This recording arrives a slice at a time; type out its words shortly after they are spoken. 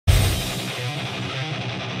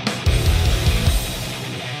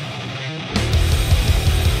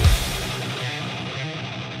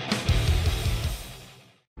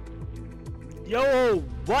Yo,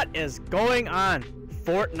 what is going on,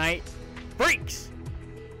 FortNite freaks?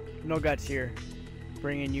 No Guts here,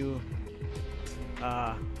 bringing you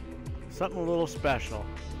something a little special.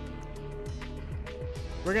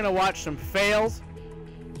 We're gonna watch some fails,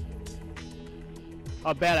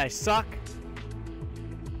 how bad I suck,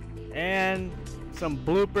 and some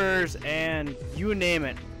bloopers, and you name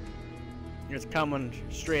it. It's coming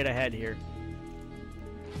straight ahead here.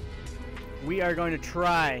 We are going to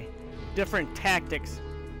try different tactics,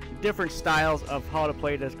 different styles of how to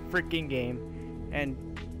play this freaking game, and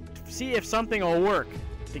see if something will work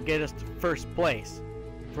to get us to first place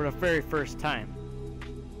for the very first time.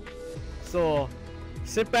 So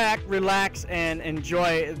sit back, relax, and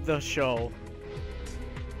enjoy the show.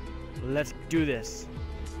 Let's do this.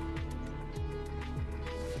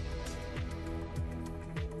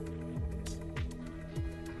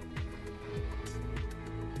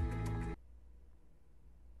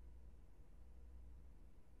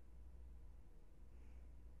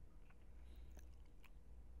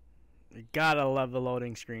 You gotta love the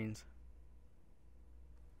loading screens.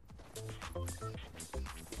 Oh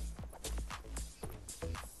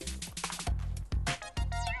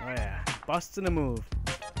yeah, busting a move.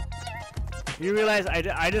 You realize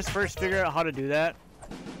I just first figured out how to do that?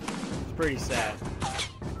 It's pretty sad.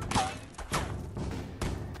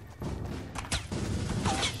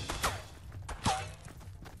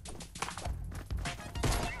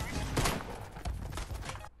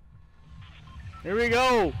 Here we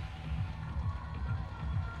go!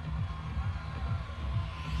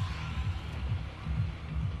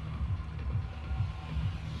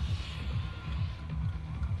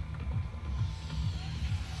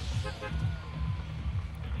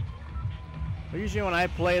 Usually when I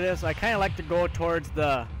play this, I kind of like to go towards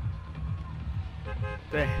the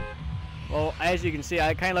well, as you can see,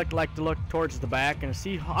 I kind of like to look towards the back and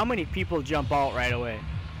see how many people jump out right away.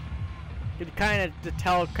 It kind of to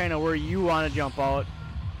tell kind of where you want to jump out.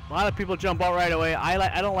 A lot of people jump out right away.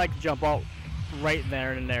 I don't like to jump out right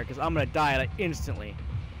there and there because I'm gonna die like instantly.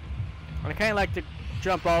 I kind of like to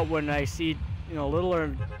jump out when I see, you know, little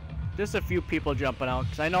or just a few people jumping out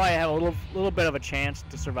because I know I have a little bit of a chance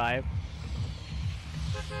to survive.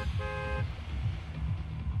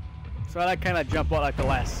 So I kind of jump out like the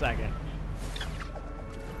last second.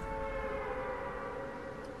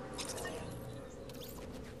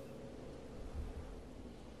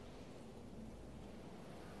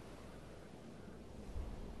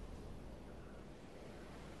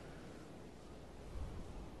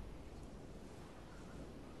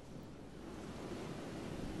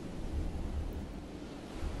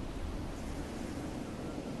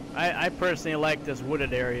 I personally like this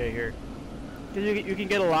wooded area here. You can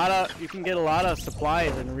get a lot of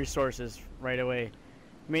supplies and resources right away.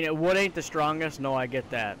 I mean, wood ain't the strongest. No, I get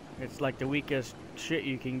that. It's like the weakest shit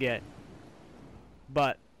you can get.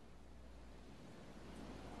 But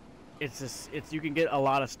it's you can get a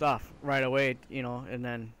lot of stuff right away, you know, and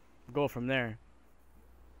then go from there.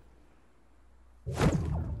 All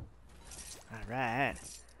right,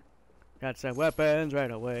 got some weapons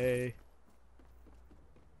right away.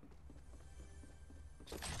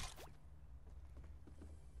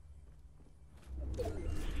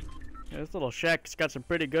 Yeah, this little shack's got some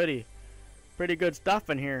pretty good stuff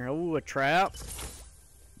in here. Ooh, a trap.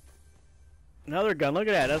 Another gun. Look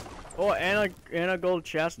at that. Oh, and a gold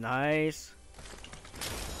chest. Nice.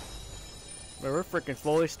 But we're freaking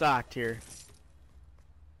fully stocked here.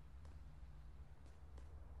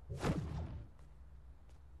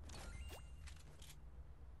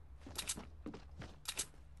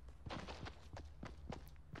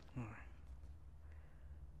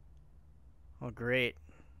 Oh, great.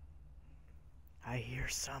 I hear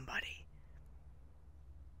somebody.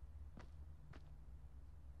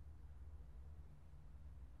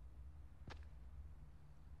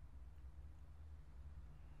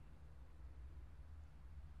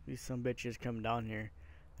 These some bitches come down here.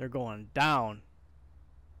 They're going down.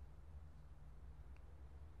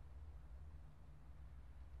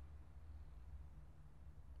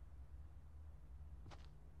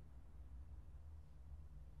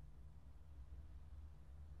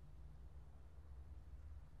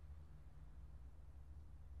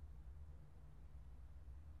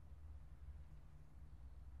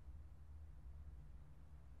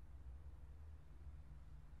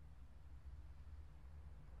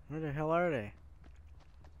 Where the hell are they?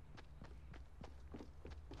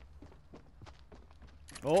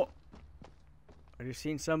 Oh! I just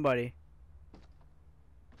seen somebody.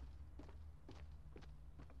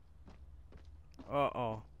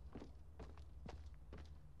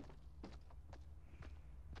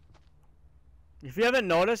 If you haven't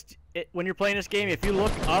noticed, when you're playing this game, if you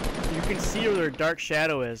look up, you can see where their dark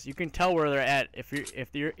shadow is. You can tell where they're at if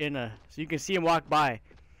you're in a, so you can see them walk by.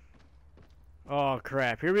 Oh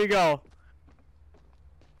crap! Here we go.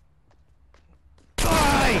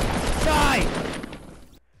 Die! Die!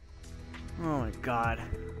 Oh my god!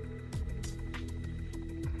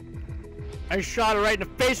 I shot her right in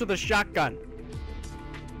the face with a shotgun,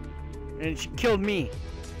 and she killed me.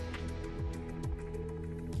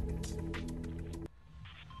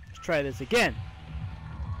 Try this again.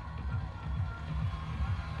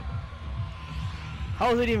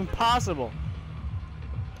 How is it even possible?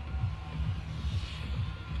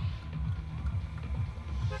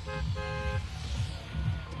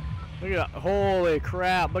 Look at that. Holy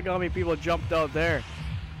crap. Look how many people jumped out there.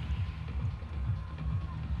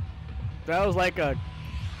 That was like a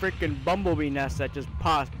freaking bumblebee nest that just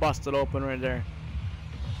busted open right there.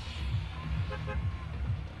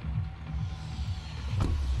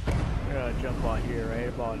 I'm gonna jump out here, right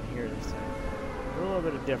about in here this time. A little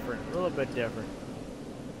bit different, a little bit different.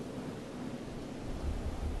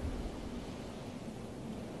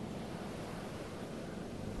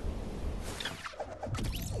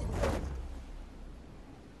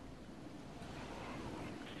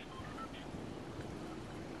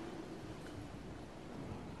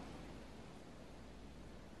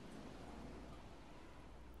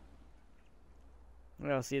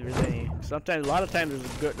 I'll see if there's any. Sometimes, a lot of times,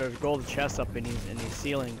 there's gold chests up in these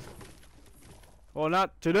ceilings. Well,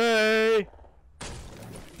 not today.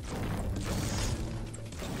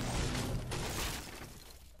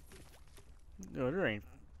 No, there ain't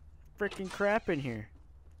freaking crap in here.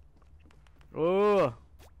 Oh,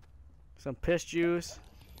 some piss juice.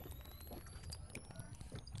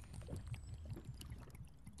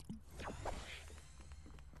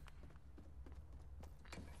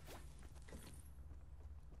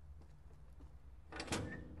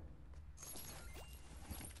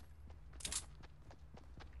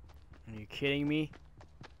 Are you kidding me?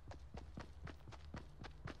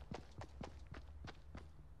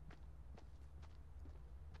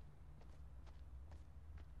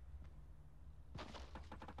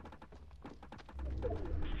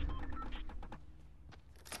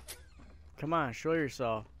 Come on, show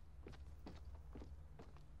yourself.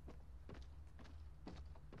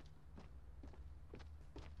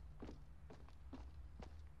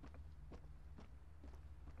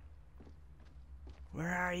 Where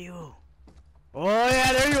are you? Oh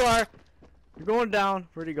yeah, there you are. You're going down.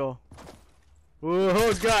 Where'd he go?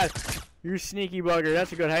 Oh god, you sneaky bugger.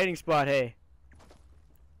 That's a good hiding spot. Hey,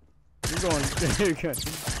 you're going. You're good.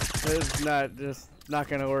 That's not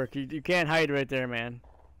gonna work. You can't hide right there, man.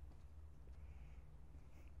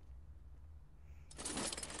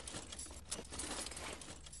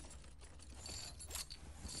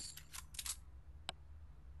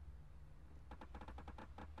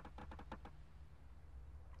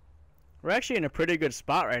 We're actually in a pretty good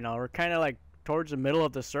spot right now. We're kind of like towards the middle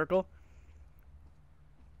of the circle.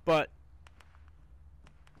 But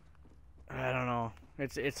I don't know.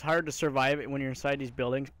 It's hard to survive it when you're inside these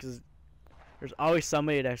buildings because there's always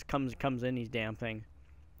somebody that comes in these damn things.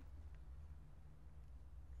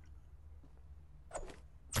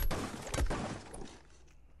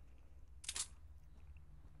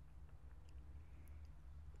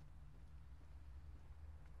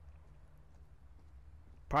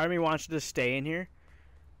 Part of me wants to just stay in here,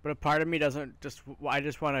 but a part of me doesn't. I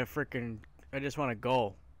just want to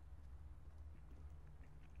go.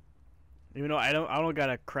 Even though I don't got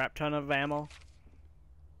a crap ton of ammo.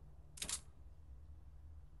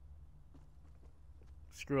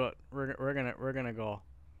 Screw it. We're gonna go.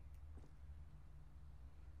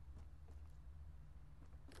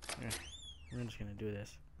 Yeah, we're just gonna do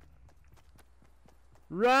this.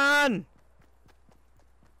 Run!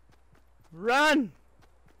 Run!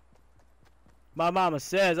 My mama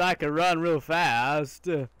says I can run real fast.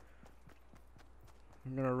 I'm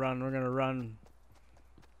gonna run. We're gonna run.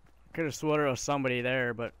 Could have swore there was somebody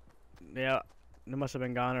there, but yeah, they must have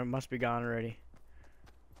been gone or must be gone already.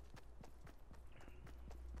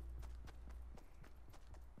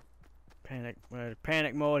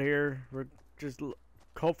 Panic mode here. We're just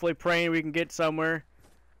hopefully praying we can get somewhere.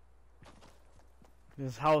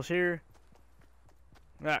 This house here.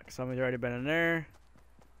 Yeah, somebody's already been in there.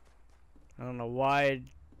 I don't know why.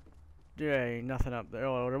 Yeah, nothing up there.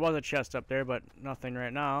 Oh, there was a chest up there, but nothing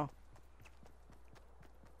right now.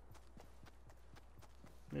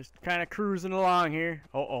 Just kind of cruising along here.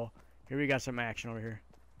 Oh, here we got some action over here.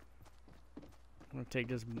 I'm gonna take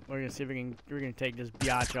this. We're gonna see if we can. We're gonna take this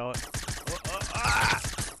biatch out.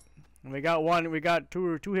 And we got one. We got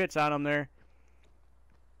two hits on him there.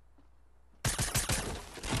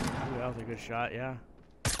 was a good shot, yeah.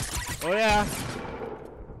 Oh yeah!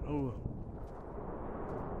 Ooh.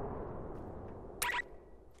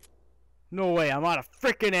 No way, I'm out of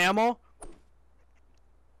freaking ammo!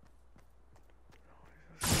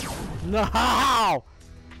 No!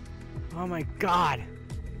 Oh my god!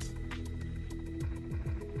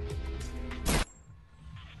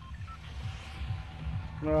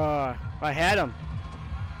 I had him.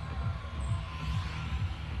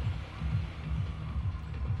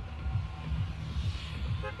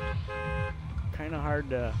 Kind of hard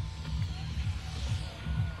to,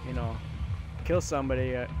 you know, kill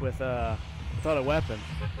somebody without a weapon.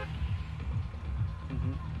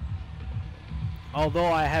 Although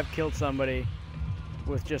I have killed somebody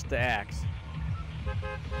with just the axe.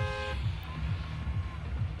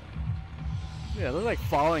 Yeah, they're like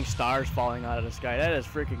falling stars falling out of the sky. That is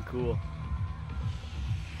freaking cool.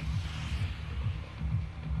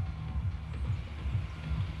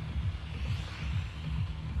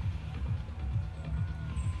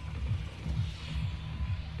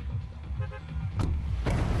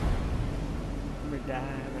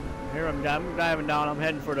 Here I'm diving down. I'm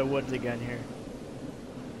heading for the woods again here.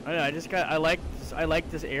 I know, I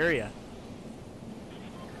like this area.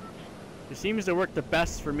 It seems to work the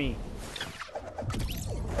best for me.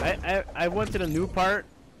 I went to the new part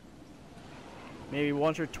maybe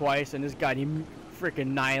once or twice, and this guy, he freaking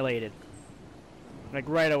annihilated. Like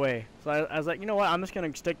right away. So I was like, you know what? I'm just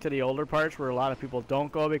gonna stick to the older parts where a lot of people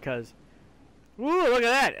don't go because. Ooh, look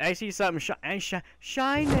at that! I see something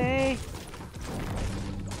shiny.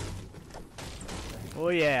 Oh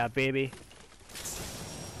yeah, baby.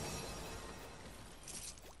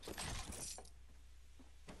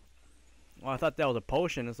 Well, I thought that was a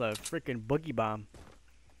potion. It's a freaking boogie bomb.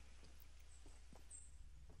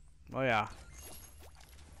 Oh yeah.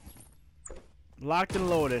 Locked and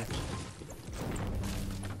loaded.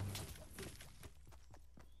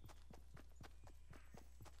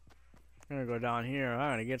 I'm gonna go down here.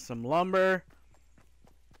 I'm gonna get some lumber.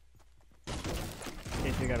 In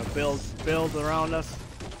case we gotta build around us.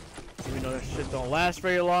 Even though this shit don't last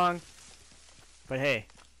very long. But hey.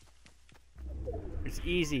 It's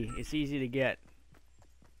easy. It's easy to get.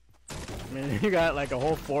 I mean, you got like a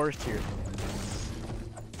whole forest here.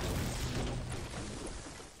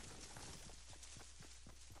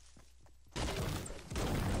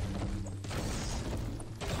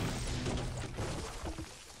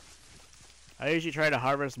 I usually try to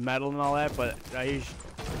harvest metal and all that, but I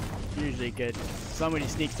usually get somebody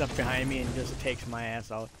sneaks up behind me and just takes my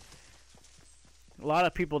ass out. A lot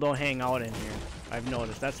of people don't hang out in here, I've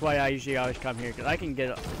noticed. That's why I usually always come here, because I can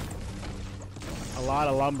get a lot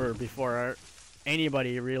of lumber before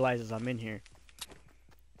anybody realizes I'm in here.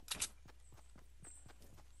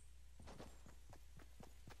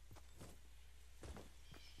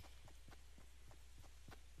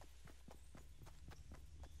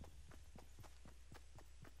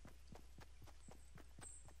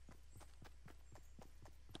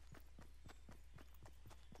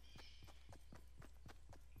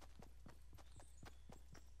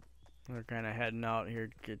 We're kind of heading out here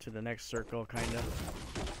to get to the next circle, kind of.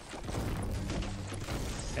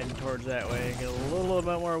 Heading towards that way, get a little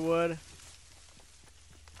bit more wood.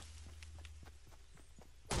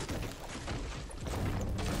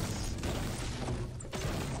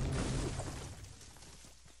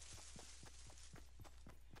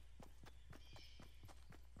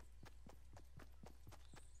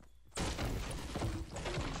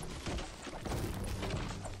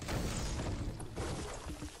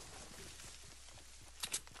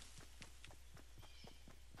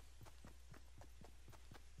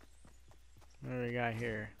 What do we got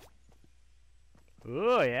here?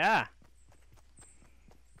 Ooh, yeah.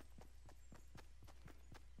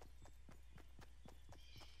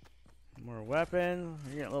 More weapons.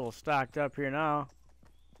 We're getting a little stocked up here now.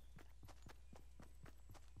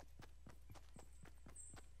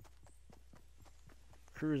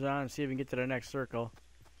 Cruise on and see if we can get to the next circle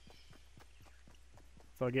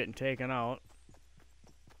without getting taken out.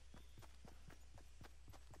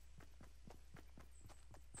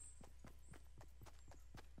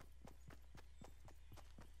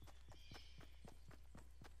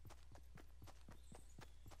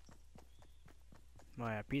 Oh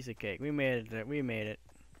yeah, piece of cake. We made it. We made it.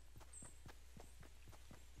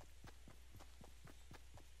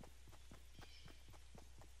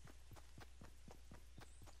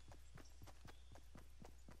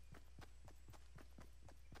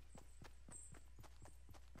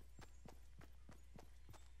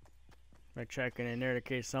 I'm checking in there in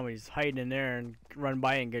case somebody's hiding in there and run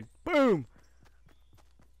by and get boom.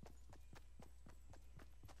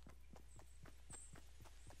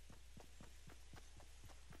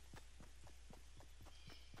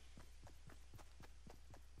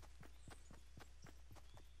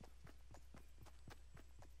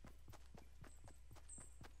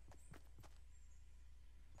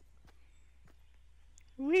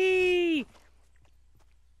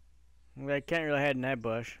 can't really hide in that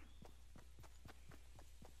bush.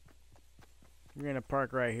 We're gonna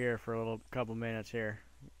park right here for a little couple minutes here.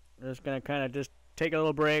 We're just gonna kind of just take a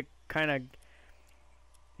little break. Kind of.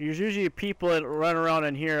 There's usually people that run around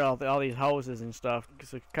in here, all these houses and stuff.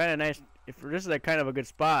 Cause it's kind of nice. If this is a kind of a good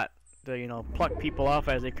spot to, you know, pluck people off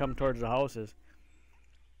as they come towards the houses.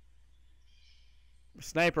 A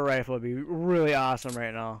sniper rifle would be really awesome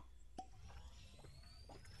right now.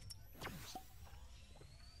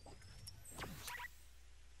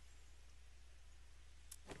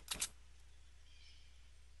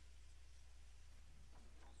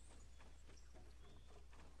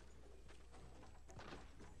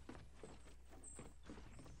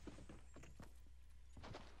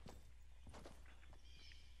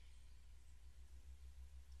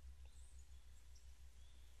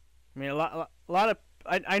 I mean,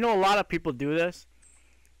 I know a lot of people do this.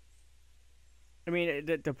 I mean,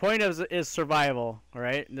 the point is survival,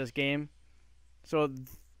 right? In this game, so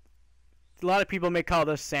a lot of people may call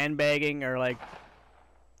this sandbagging or like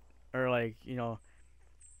you know,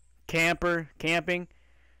 camping.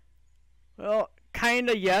 Well,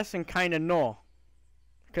 kinda yes and kinda no,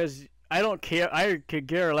 because I don't care. I could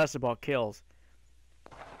care less about kills.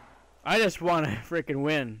 I just want to freaking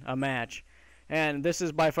win a match. And this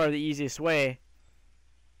is by far the easiest way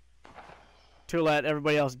to let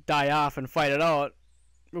everybody else die off and fight it out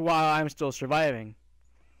while I'm still surviving.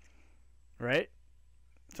 Right?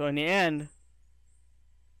 So in the end,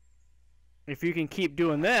 if you can keep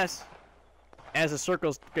doing this as the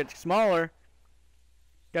circles get smaller,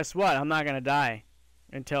 guess what? I'm not going to die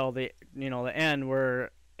until the end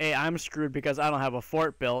where I'm screwed because I don't have a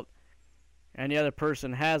fort built and the other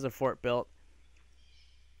person has a fort built.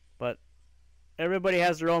 But everybody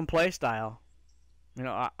has their own play style. You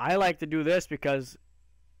know, I like to do this because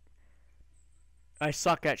I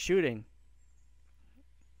suck at shooting.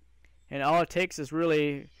 And all it takes is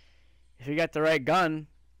really, if you got the right gun,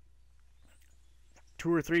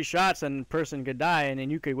 2 or 3 shots and the person could die and then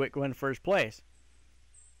you could win first place.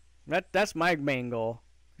 That's my main goal.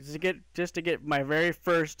 Is to get my very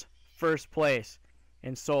first place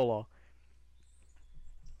in solo.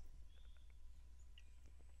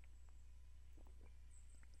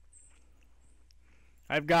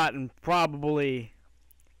 I've gotten probably,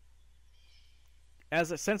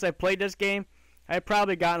 since I played this game, I've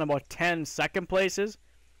probably gotten about 10 second places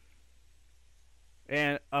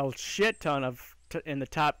and a shit ton of in the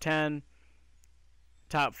top 10,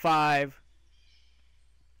 top 5,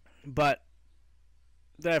 but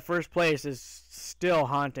that first place is still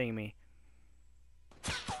haunting me.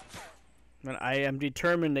 And I am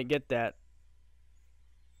determined to get that.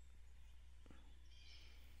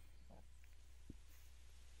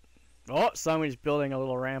 Oh, somebody's building a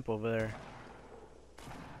little ramp over there.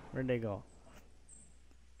 Where'd they go?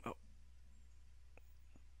 Oh.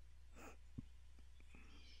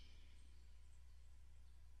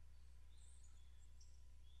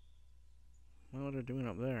 What are they doing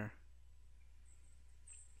up there?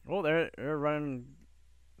 Oh, they're running.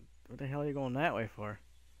 What the hell are you going that way for?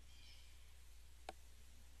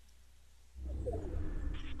 There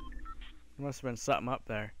must have been something up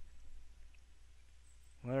there.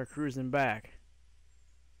 Well, they're cruising back.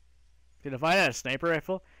 Dude, if I had a sniper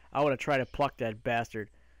rifle, I would have tried to pluck that bastard.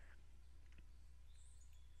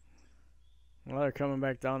 Well, they're coming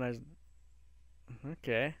back down. There's...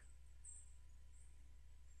 Okay.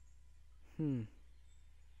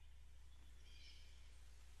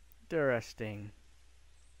 Interesting.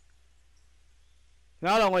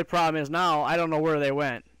 Now the only problem is now I don't know where they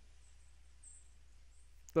went.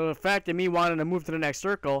 So the fact of me wanting to move to the next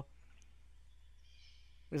circle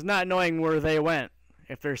is not knowing where they went.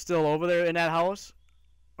 If they're still over there in that house,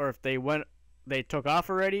 or if they took off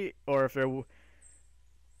already, or if they're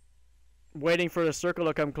waiting for the circle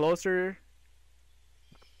to come closer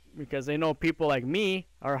because they know people like me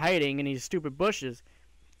are hiding in these stupid bushes.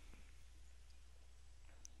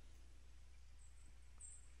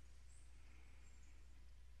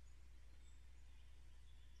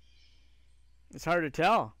 It's hard to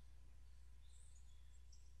tell.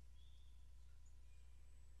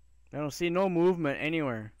 I don't see no movement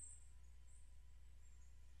anywhere.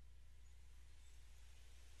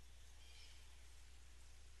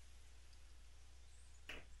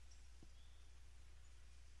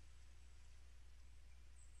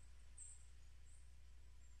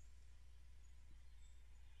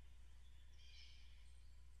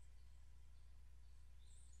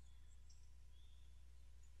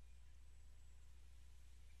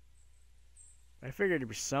 I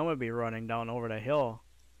figured some would be running down over the hill,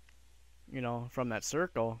 you know, from that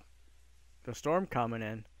circle. The storm coming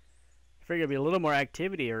in. I figured there'd be a little more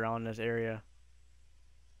activity around this area.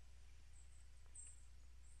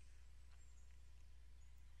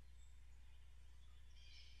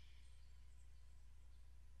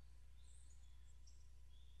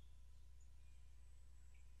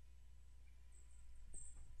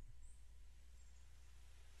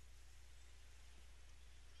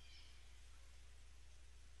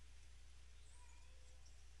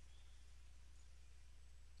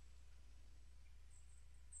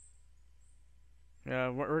 Yeah,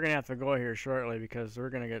 we're gonna have to go here shortly because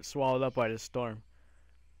we're gonna get swallowed up by this storm.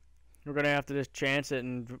 We're gonna have to just chance it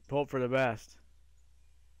and hope for the best.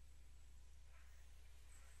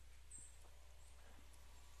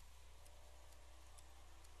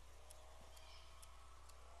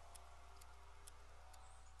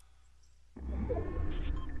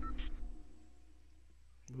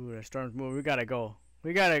 Ooh, that storm's moving. We gotta go.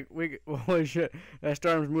 Holy shit, that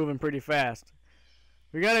storm's moving pretty fast.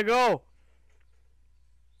 We gotta go!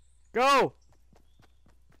 Go!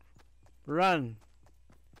 Run.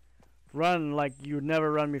 Run like you'd never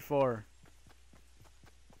run before.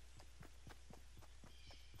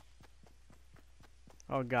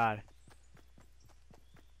 Oh god.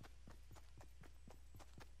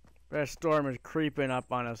 That storm is creeping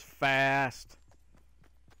up on us fast.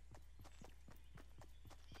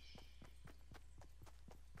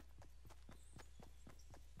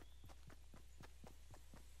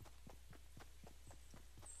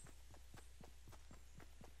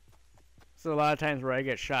 So a lot of times where I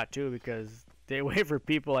get shot too because they wait for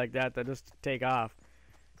people like that to just take off.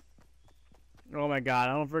 Oh my god, I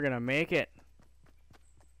don't know if we're gonna make it.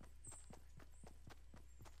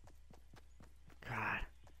 God.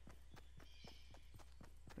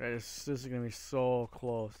 This is gonna be so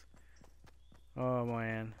close. Oh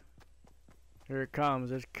man. Here it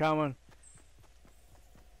comes, it's coming.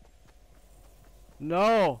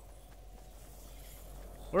 No!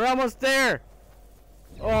 We're almost there!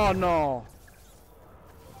 Oh no!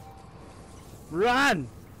 Run!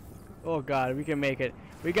 Oh god, we can make it.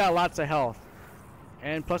 We got lots of health.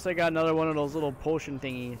 And plus I got another one of those little potion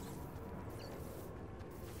thingies.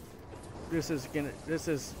 This is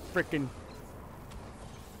freaking...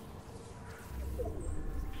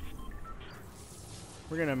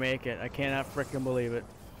 We're gonna make it. I cannot freaking believe it.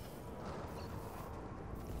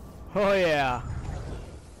 Oh yeah!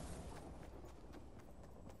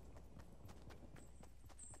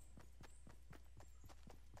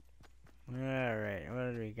 Alright,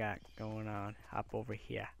 what do we got going on? Hop over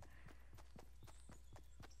here.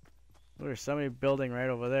 Oh, there's somebody building right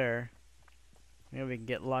over there. Maybe we can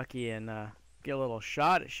get lucky and get a little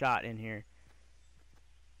shot in here.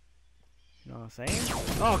 You know what I'm saying?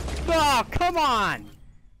 Oh, come on!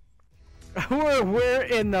 Where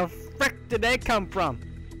in the frick did they come from?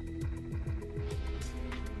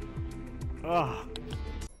 Oh.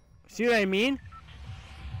 See what I mean?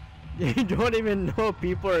 You don't even know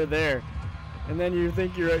people are there. And then you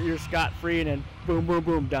think you're scot-free and then boom, boom,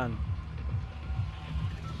 boom, done.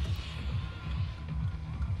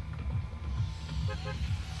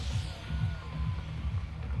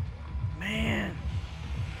 Man.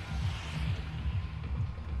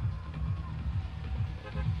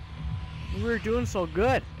 We were doing so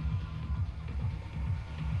good.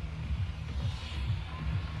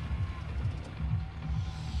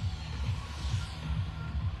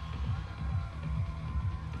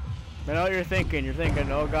 I know what you're thinking. You're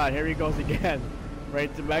thinking, oh god, here he goes again.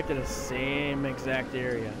 Back to the same exact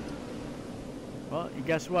area. Well,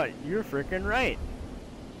 guess what? You're freaking right.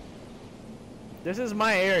 This is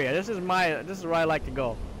my area. This is where I like to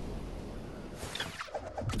go.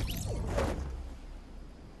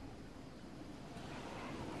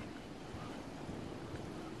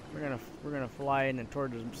 We're gonna fly in and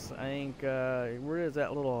towards. I think where is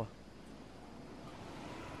that little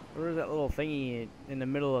thingy in the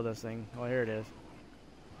middle of this thing? Oh, here it is.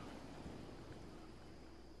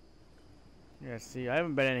 Yeah, see, I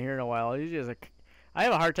haven't been in here in a while. Usually it's like, I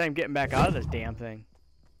have a hard time getting back out of this damn thing.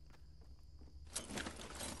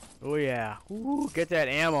 Oh yeah. Ooh, get that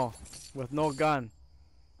ammo with no gun.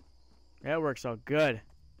 That works out good.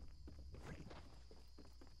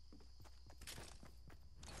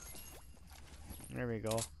 There we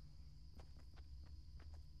go.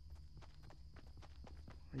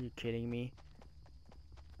 Are you kidding me?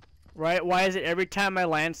 Right? Why is it every time I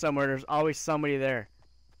land somewhere, there's always somebody there?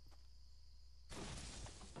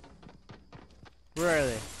 Where are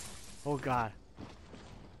they? Oh god.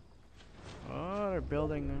 Oh, they're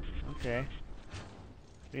building. Okay.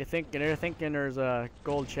 They're thinking there's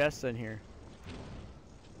gold chests in here.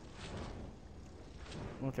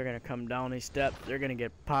 Well, if they're gonna come down these steps, they're gonna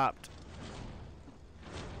get popped.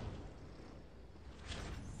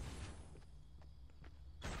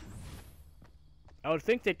 I would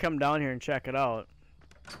think they'd come down here and check it out.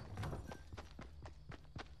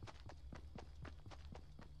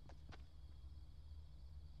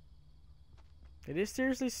 Did they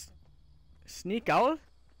seriously sneak out?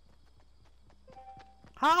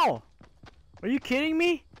 How? Are you kidding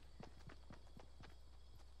me?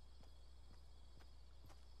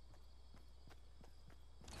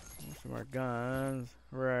 Some more guns.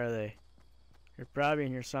 Where are they? They're probably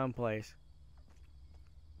in here someplace.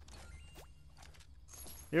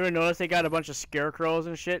 You ever notice they got a bunch of scarecrows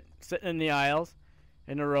and shit sitting in the aisles,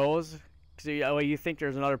 in the rows? Cause you think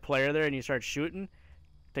there's another player there, and you start shooting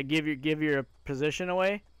to give your position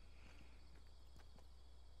away.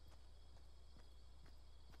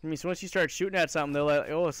 I mean, so once you start shooting at something, they're like,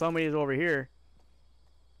 "Oh, somebody's over here."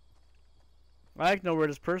 I like to know where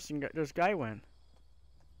this guy went.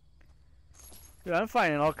 Dude, I'm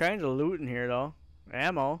finding all kinds of loot in here, though.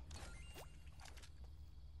 Ammo.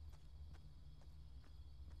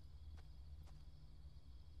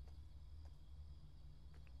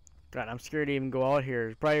 God, I'm scared to even go out here.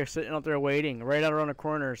 He's probably sitting out there waiting, right out around the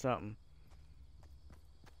corner or something.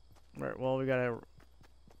 Right, well, we gotta...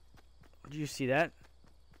 Did you see that?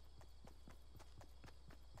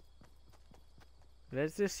 Did I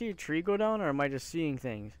just see a tree go down, or am I just seeing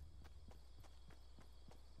things?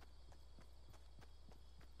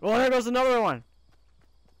 Oh, there goes another one!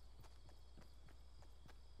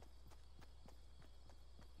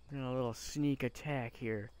 A little sneak attack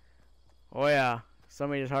here. Oh yeah,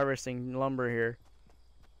 somebody's harvesting lumber here.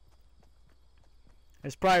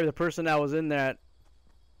 It's probably the person that was in that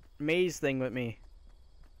maze thing with me.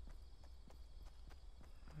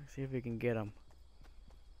 Let's see if we can get them.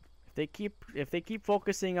 If they keep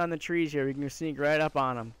focusing on the trees here, we can sneak right up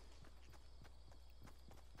on them.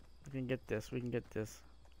 We can get this. We can get this.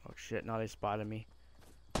 Oh shit! Now they spotted me.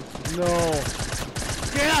 No!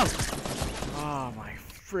 Get him! Oh my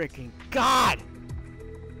freaking god!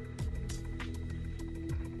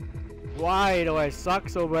 Why do I suck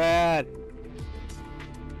so bad?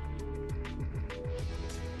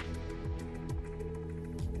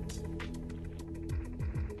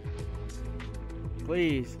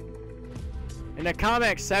 Please. In the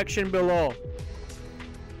comment section below,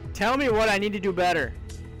 tell me what I need to do better.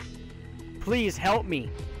 Please help me.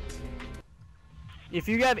 If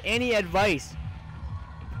you have any advice,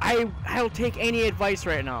 I'll take any advice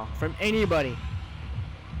right now from anybody.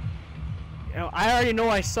 You know, I already know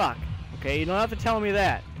I suck. Okay, you don't have to tell me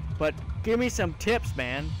that, but give me some tips,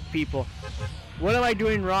 man, people. What am I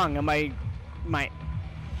doing wrong? Obviously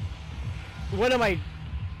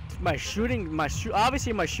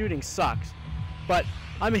my shooting sucks, but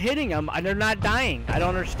I'm hitting them and they're not dying. I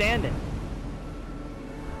don't understand it.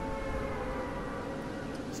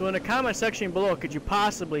 So in the comment section below, could you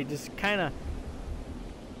possibly just kind of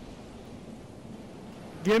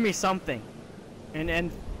give me something,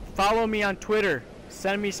 and follow me on Twitter.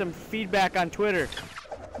 Send me some feedback on Twitter.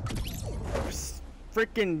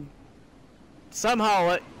 Freaking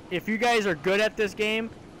somehow, if you guys are good at this game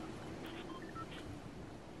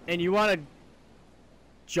and you want to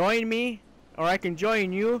join me, or I can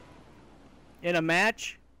join you in a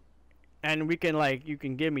match, and we can, like, you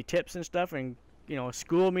can give me tips and stuff, and you know,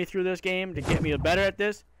 school me through this game to get me better at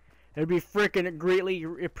this, it'd be freaking greatly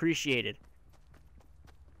appreciated.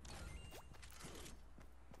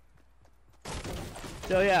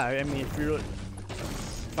 So yeah, I mean, if you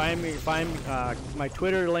find my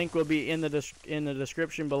Twitter link will be in the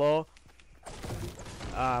description below.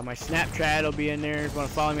 My Snapchat will be in there if you want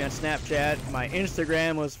to follow me on Snapchat. My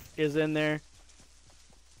Instagram is in there.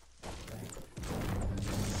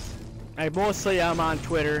 I'm on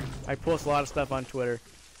Twitter. I post a lot of stuff on Twitter.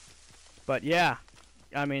 But yeah,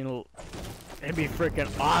 I mean, it'd be freaking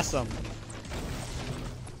awesome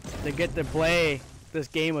to get to play this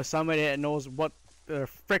game with somebody that knows what they're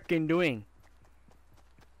freaking doing.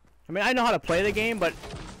 I mean, I know how to play the game, but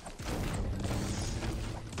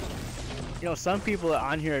you know, some people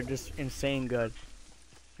on here are just insane good,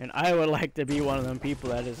 and I would like to be one of them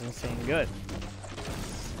people that is insane good.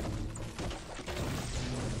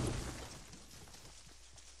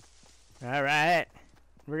 Alright,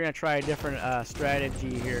 we're gonna try a different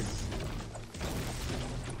strategy here.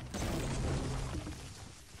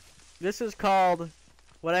 This is called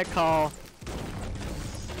what I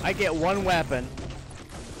get one weapon,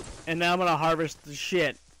 and now I'm gonna harvest the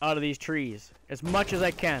shit out of these trees as much as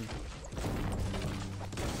I can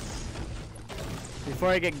before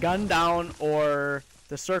I get gunned down or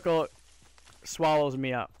the circle swallows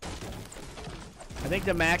me up. I think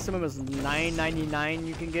the maximum is $9.99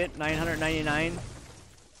 you can get, $9.99.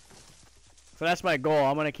 So that's my goal.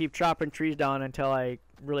 I'm gonna keep chopping trees down until I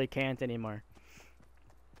really can't anymore.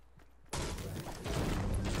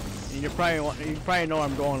 You probably know where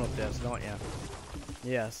I'm going with this, don't you?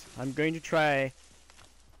 Yes, I'm going to try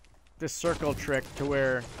this circle trick to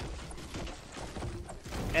where,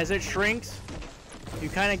 as it shrinks, you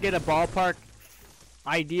kind of get a ballpark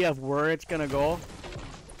idea of where it's gonna go.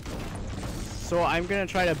 So I'm gonna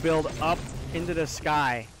try to build up into the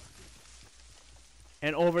sky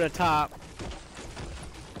and over the top,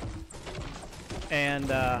 and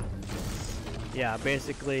yeah,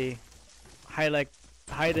 basically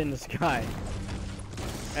hide in the sky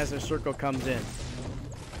as the circle comes in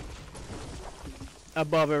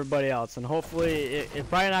above everybody else. And hopefully it's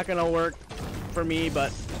probably not gonna work for me,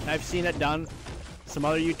 but I've seen it done. Some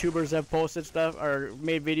other YouTubers have posted stuff or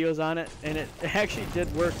made videos on it, and it actually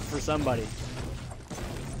did work for somebody.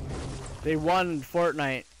 They won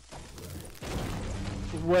FortNite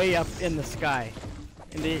way up in the sky,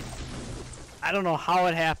 and I don't know how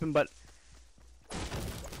it happened, but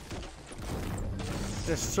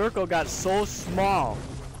the circle got so small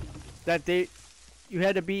that you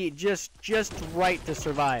had to be just right to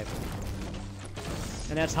survive.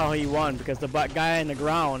 And that's how he won, because the guy in the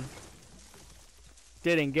ground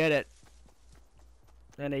didn't get it.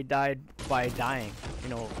 And they died by dying, you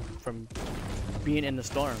know, from being in the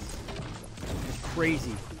storm. It's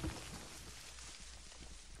crazy.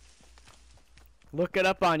 Look it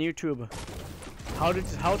up on YouTube. How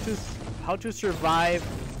to survive.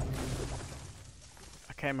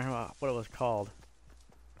 I can't remember what it was called.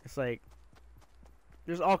 It's like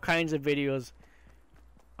there's all kinds of videos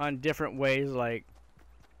on different ways, like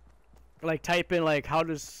type in like how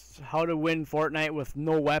to win FortNite with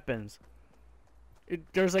no weapons.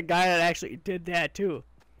 There's a guy that actually did that too.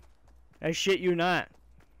 I shit you not.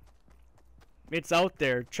 It's out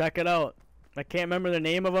there. Check it out. I can't remember the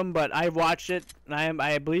name of him, but I've watched it, and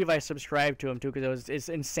I believe I subscribed to him too, because it's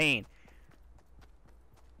insane.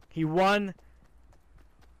 He won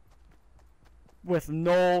with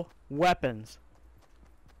no weapons.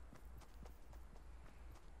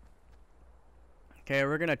 Okay,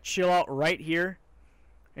 we're gonna chill out right here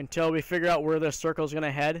until we figure out where this circle's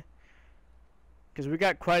gonna head, because we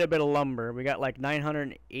got quite a bit of lumber. We got like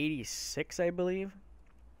 986, I believe,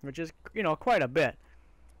 which is, you know, quite a bit.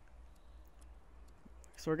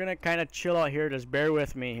 So we're gonna kind of chill out here. Just bear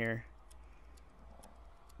with me here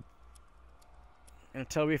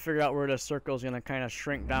until we figure out where the circle's gonna kind of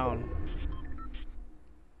shrink down.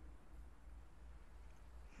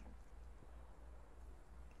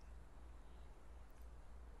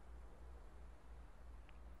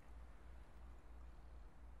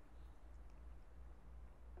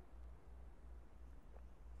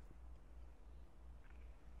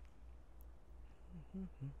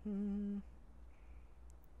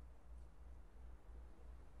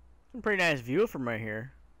 Some pretty nice view from right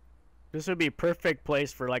here. This would be a perfect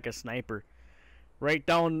place for like a sniper. Right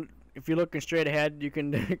down, if you're looking straight ahead, you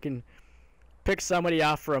can you can pick somebody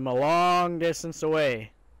off from a long distance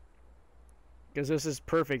away. Because this is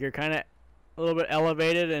perfect. You're kind of a little bit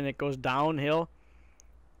elevated and it goes downhill.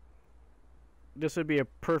 This would be a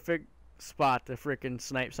perfect spot to freaking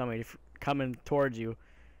snipe somebody coming towards you.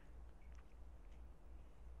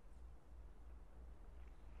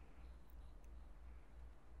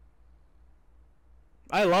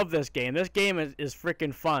 I love this game. This game is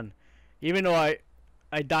freaking fun. Even though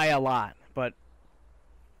I die a lot, but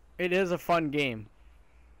it is a fun game.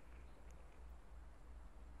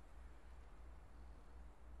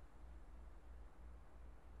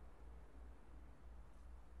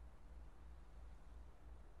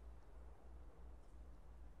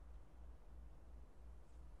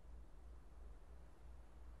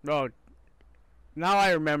 Oh, now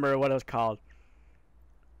I remember what it was called.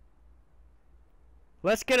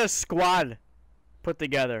 Let's get a squad put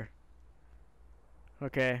together.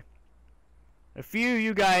 Okay. A few of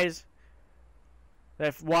you guys that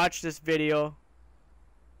have watched this video,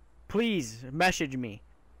 please message me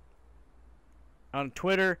on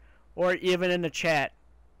Twitter or even in the chat,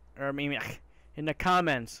 or I mean in the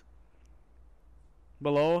comments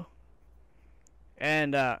below.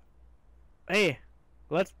 And hey,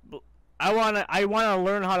 I wanna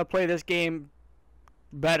learn how to play this game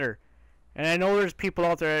better. And I know there's people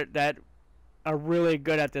out there that are really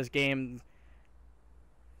good at this game.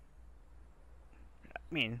 I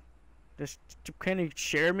mean, just can you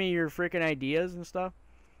share me your freaking ideas and stuff?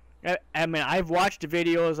 I mean, I've watched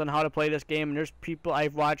videos on how to play this game, and there's people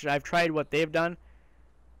I've tried what they've done,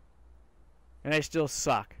 and I still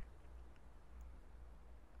suck.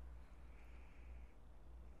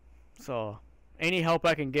 So, any help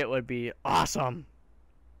I can get would be awesome.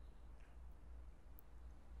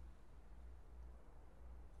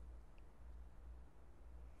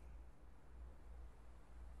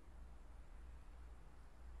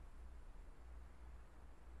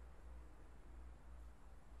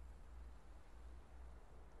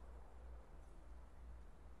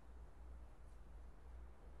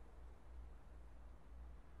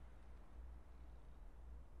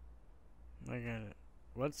 I got it.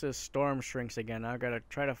 Once this storm shrinks again, I gotta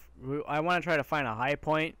try to. I want to try to find a high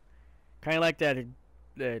point, kind of like that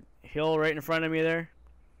hill right in front of me there.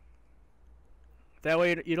 That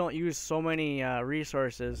way you don't use so many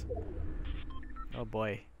resources. Oh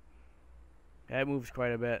boy, that moves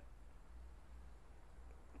quite a bit.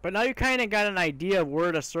 But now you kind of got an idea of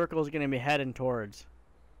where the circle is going to be heading towards.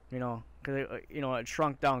 You know, because it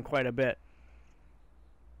shrunk down quite a bit.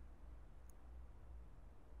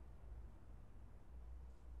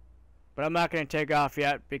 But I'm not going to take off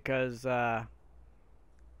yet because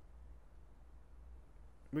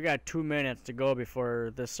we got 2 minutes to go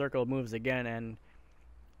before this circle moves again, and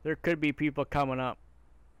there could be people coming up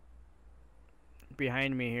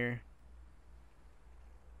behind me here.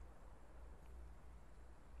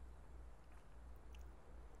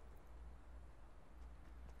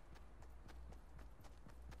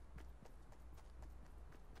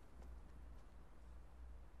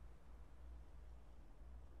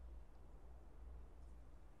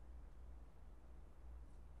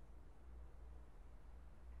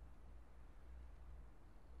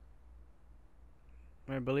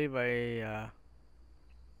 I believe I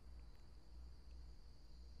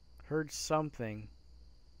heard something.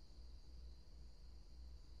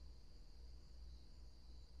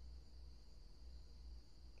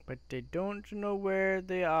 But they don't know where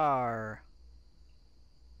they are.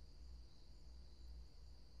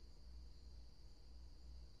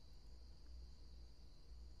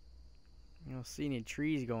 I don't see any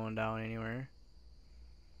trees going down anywhere.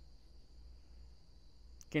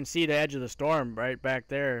 You can see the edge of the storm right back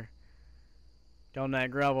there. Down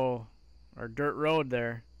that gravel or dirt road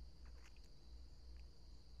there.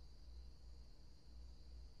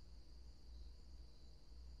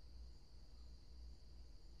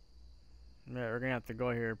 Yeah, we're gonna have to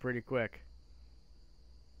go here pretty quick.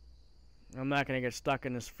 I'm not gonna get stuck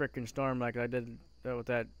in this frickin' storm like I did with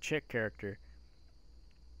that chick character.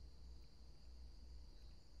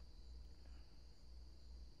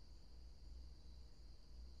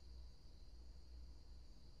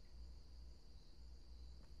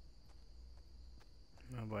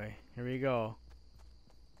 Oh boy, here we go.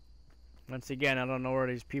 Once again, I don't know where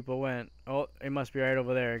these people went. Oh, it must be right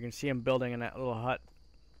over there. You can see them building in that little hut.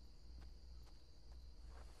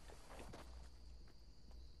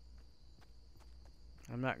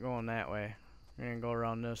 I'm not going that way. I'm gonna go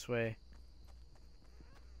around this way.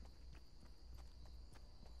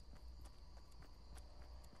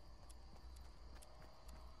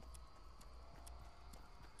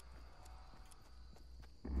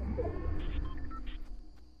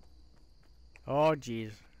 Oh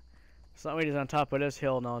jeez. Somebody's on top of this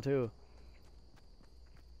hill now too.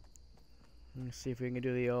 Let's see if we can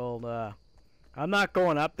do the old I'm not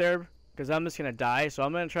going up there because I'm just gonna die, so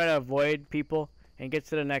I'm gonna try to avoid people and get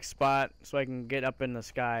to the next spot so I can get up in the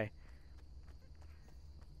sky.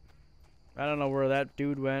 I don't know where that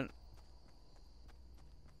dude went.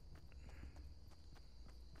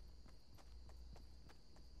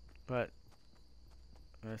 But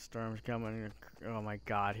the storm's coming. Oh my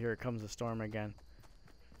god, here it comes the storm again.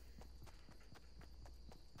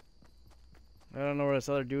 I don't know where this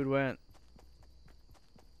other dude went.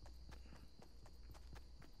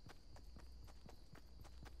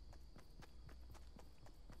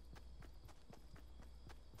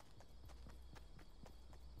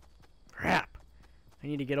 Crap! I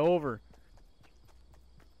need to get over.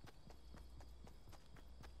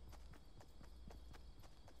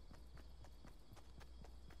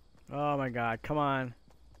 Oh my god, come on.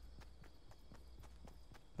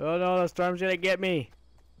 Oh no, the storm's gonna get me.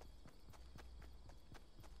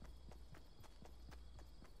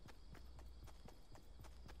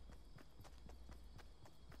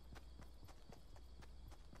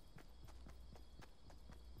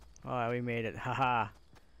 Oh, we made it. Haha.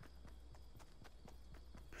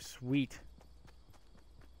 Sweet.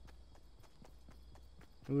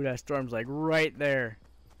 Ooh, that storm's like right there.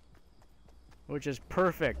 Which is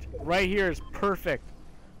perfect. Right here is perfect.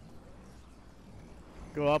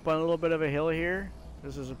 Go up on a little bit of a hill here.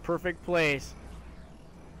 This is a perfect place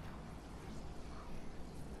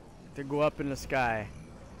to go up in the sky.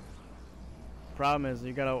 Problem is,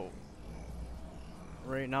 you gotta.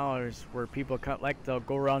 Right now is where people like to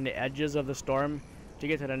go around the edges of the storm to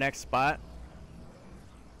get to the next spot.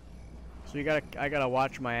 So I gotta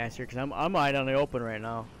watch my ass here because I'm out on the open right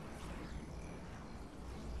now.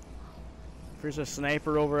 If there's a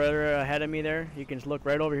sniper over there ahead of me there, you can just look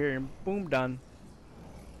right over here and boom, done.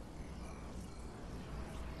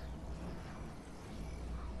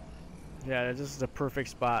 Yeah, this is a perfect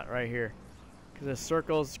spot right here. Because the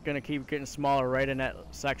circle's going to keep getting smaller right in that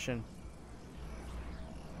section.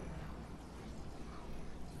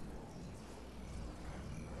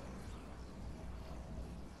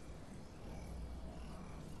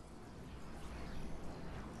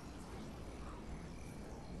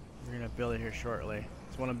 to build it here shortly.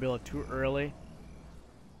 Just want to build it too early.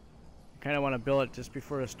 Kind of want to build it just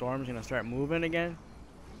before the storm's gonna start moving again.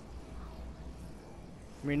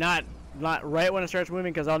 I mean, not right when it starts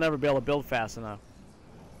moving, because I'll never be able to build fast enough.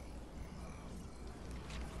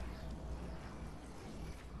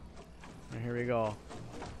 And here we go.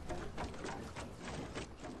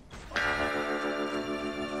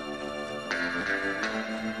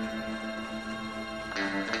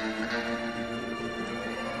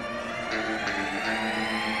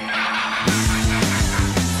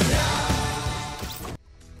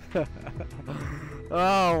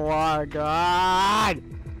 Oh my God!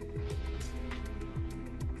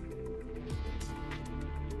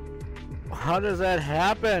 How does that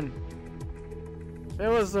happen? It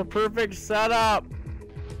was the perfect setup.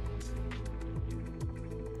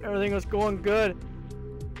 Everything was going good.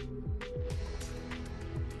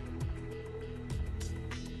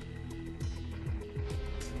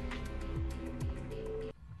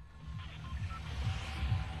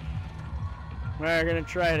 We're gonna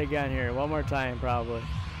try it again here, one more time probably.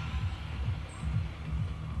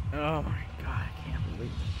 Oh my God, I can't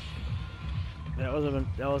believe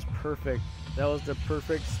it. That was perfect. That was the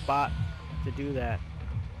perfect spot to do that.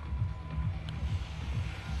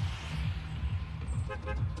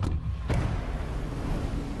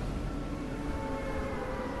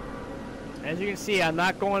 As you can see, I'm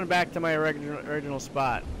not going back to my original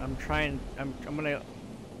spot. We're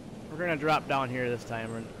gonna drop down here this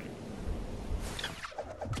time.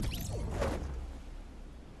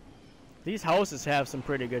 These houses have some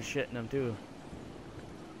pretty good shit in them too.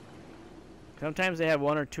 Sometimes they have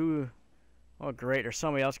one or two. Oh great, there's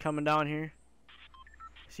somebody else coming down here.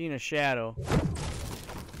 Seeing a shadow.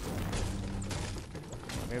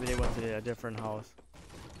 Maybe they went to a different house.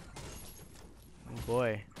 Oh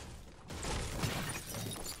boy.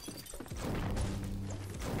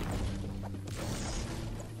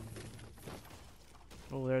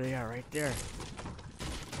 Oh, there they are, right there.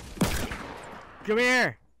 Come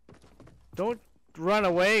here! Don't run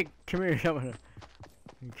away! Come here! Are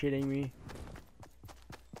you kidding me?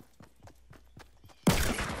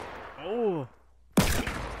 Oh!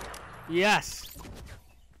 Yes!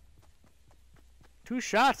 2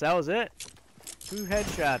 shots, that was it. 2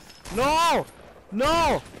 headshots. No!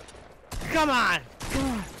 No! Come on!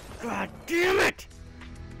 Oh, God damn it!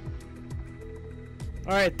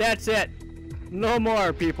 Alright, that's it. No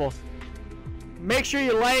more, people. Make sure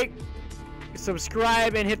you like,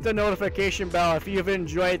 subscribe, and hit the notification bell if you've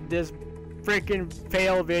enjoyed this freaking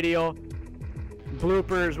fail video.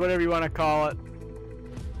 Bloopers, whatever you want to call it.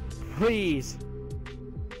 Please,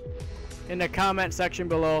 in the comment section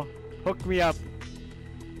below, hook me up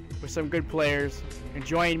with some good players and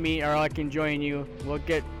join me, or I can join you.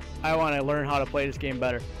 I want to learn how to play this game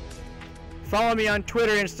better. Follow me on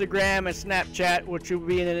Twitter, Instagram, and Snapchat, which will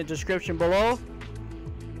be in the description below.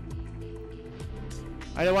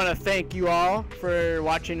 I want to thank you all for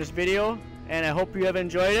watching this video, and I hope you have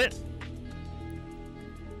enjoyed it.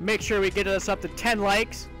 Make sure we get this up to 10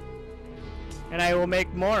 likes, and I will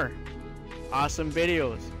make more awesome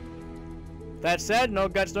videos. That said, No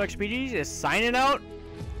Guts, No XPGs is signing out.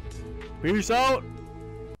 Peace out.